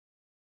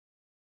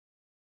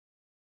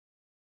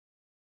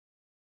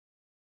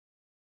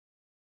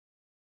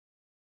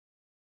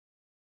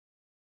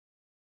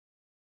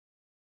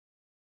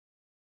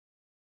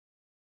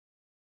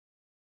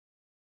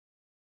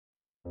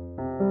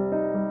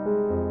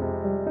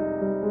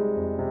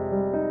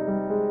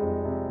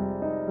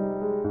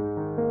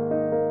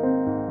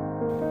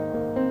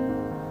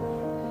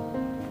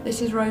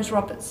This is Rose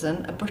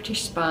Robertson, a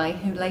British spy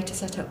who later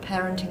set up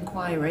Parent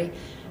Inquiry,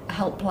 a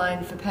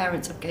helpline for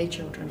parents of gay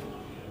children.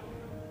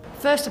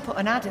 First I put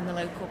an ad in the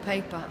local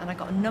paper and I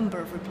got a number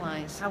of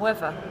replies.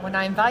 However, when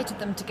I invited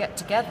them to get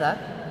together,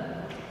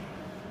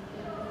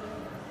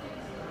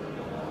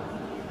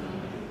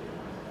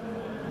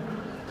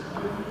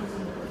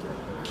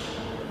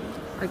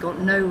 I got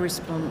no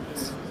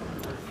response.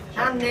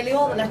 And nearly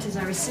all the letters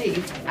I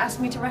received asked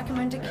me to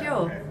recommend a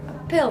cure,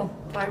 a pill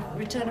by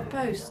return of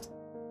post.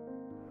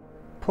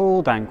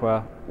 Paul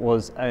Dankwa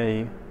was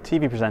a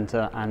TV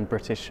presenter and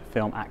British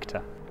film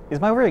actor. Is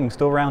my ring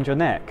still round your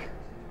neck?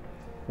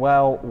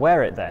 Well,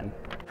 wear it then.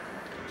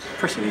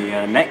 Pretty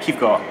neck you've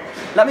got.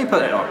 Let me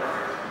put it on.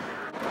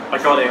 I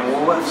got it in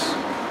Woolworths.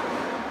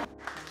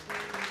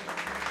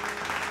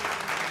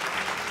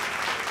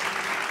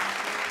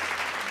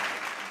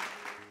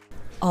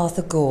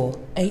 Arthur Gore,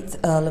 8th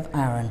Earl of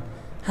Arran,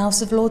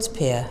 House of Lords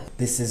Peer.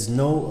 This is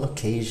no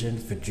occasion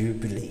for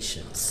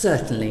jubilation.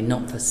 Certainly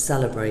not for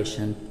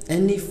celebration.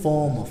 Any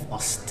form of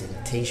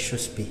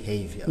ostentatious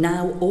behaviour,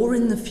 now or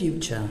in the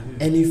future,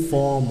 any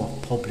form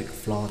of public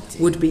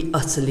flaunting, would be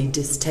utterly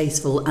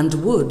distasteful and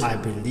would, I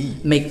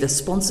believe, make the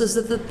sponsors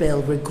of the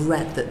bill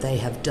regret that they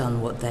have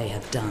done what they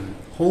have done.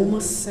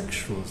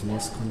 Homosexuals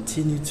must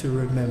continue to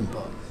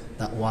remember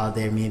that while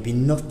there may be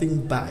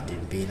nothing bad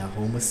in being a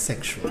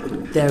homosexual,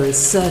 there is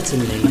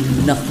certainly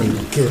nothing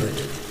good.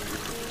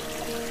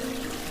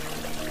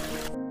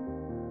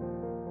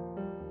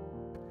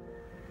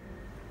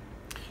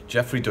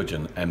 Geoffrey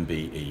Dudgeon,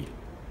 MBE.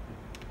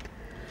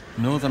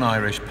 Northern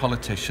Irish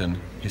politician,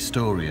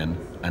 historian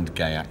and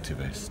gay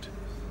activist.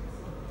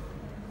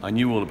 I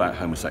knew all about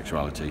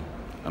homosexuality,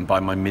 and by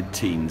my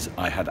mid-teens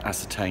I had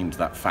ascertained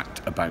that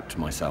fact about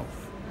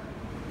myself.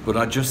 But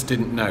I just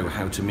didn't know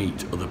how to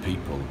meet other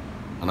people,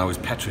 and I was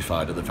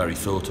petrified at the very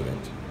thought of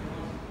it.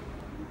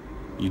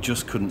 You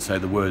just couldn't say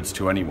the words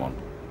to anyone.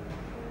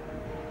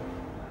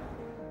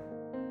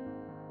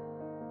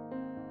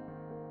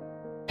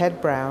 Ted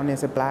Brown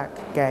is a black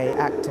gay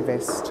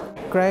activist.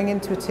 Growing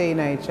into a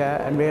teenager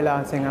and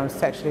realising I was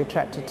sexually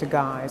attracted to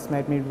guys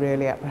made me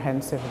really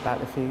apprehensive about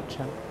the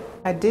future.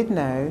 I did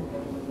know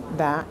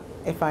that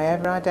if I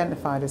ever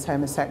identified as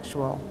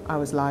homosexual, I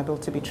was liable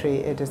to be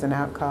treated as an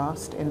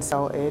outcast,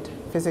 insulted,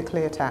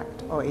 physically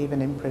attacked or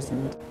even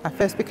imprisoned. I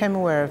first became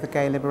aware of the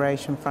Gay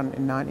Liberation Front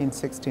in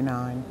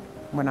 1969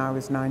 when I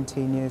was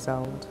 19 years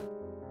old.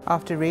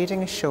 After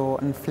reading a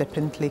short and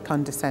flippantly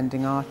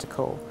condescending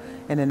article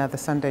in another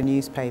Sunday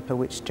newspaper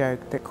which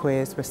joked that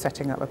queers were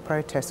setting up a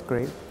protest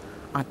group,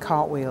 I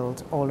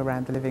cartwheeled all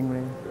around the living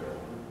room.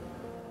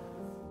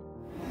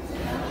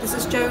 This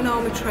is Joan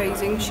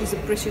Armatrading. She's a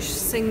British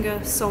singer,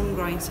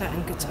 songwriter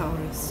and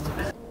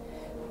guitarist.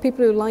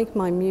 People who like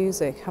my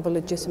music have a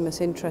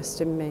legitimate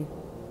interest in me,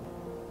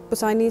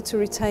 but I need to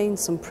retain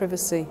some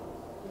privacy,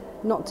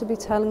 not to be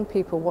telling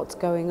people what's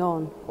going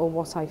on or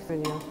what I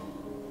feel.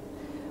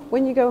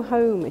 When you go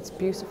home, it's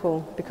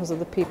beautiful because of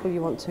the people you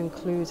want to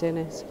include in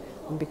it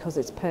and because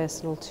it's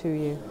personal to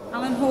you.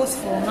 Alan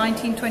Horsfall,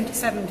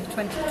 1927 to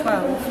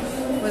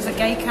 2012, was a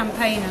gay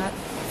campaigner,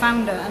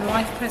 founder and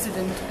life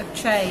president of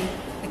CHE,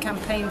 the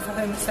Campaign for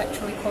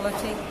Homosexual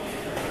Equality.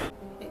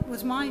 It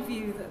was my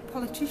view that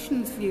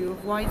politicians' view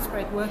of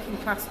widespread working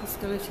class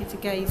hostility to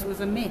gays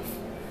was a myth,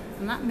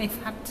 and that myth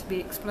had to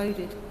be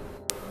exploded.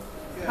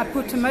 I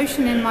put a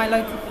motion in my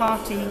local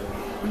party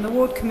and the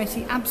ward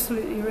committee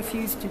absolutely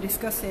refused to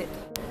discuss it.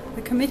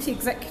 The committee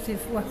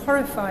executive were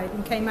horrified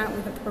and came out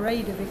with a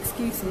parade of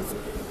excuses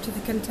to the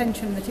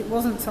contention that it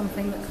wasn't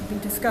something that could be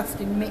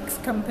discussed in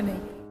mixed company.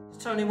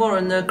 Tony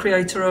Warren, the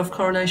creator of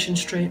Coronation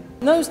Street.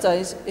 In those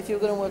days, if you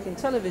were going to work in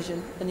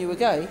television and you were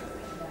gay,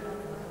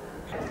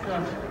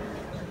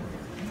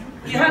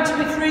 you had to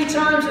be 3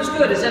 times as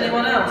good as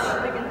anyone else.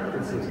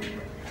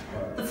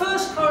 The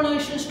first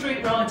Coronation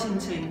Street writing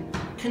team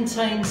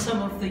contained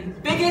some of the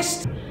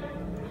biggest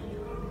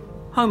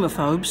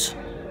homophobes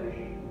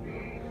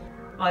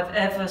I've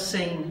ever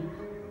seen.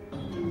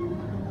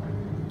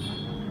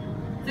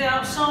 The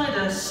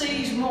outsider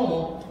sees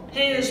more,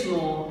 hears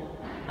more,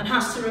 and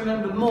has to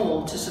remember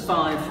more to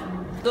survive.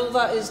 All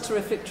that is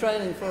terrific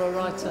training for a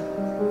writer.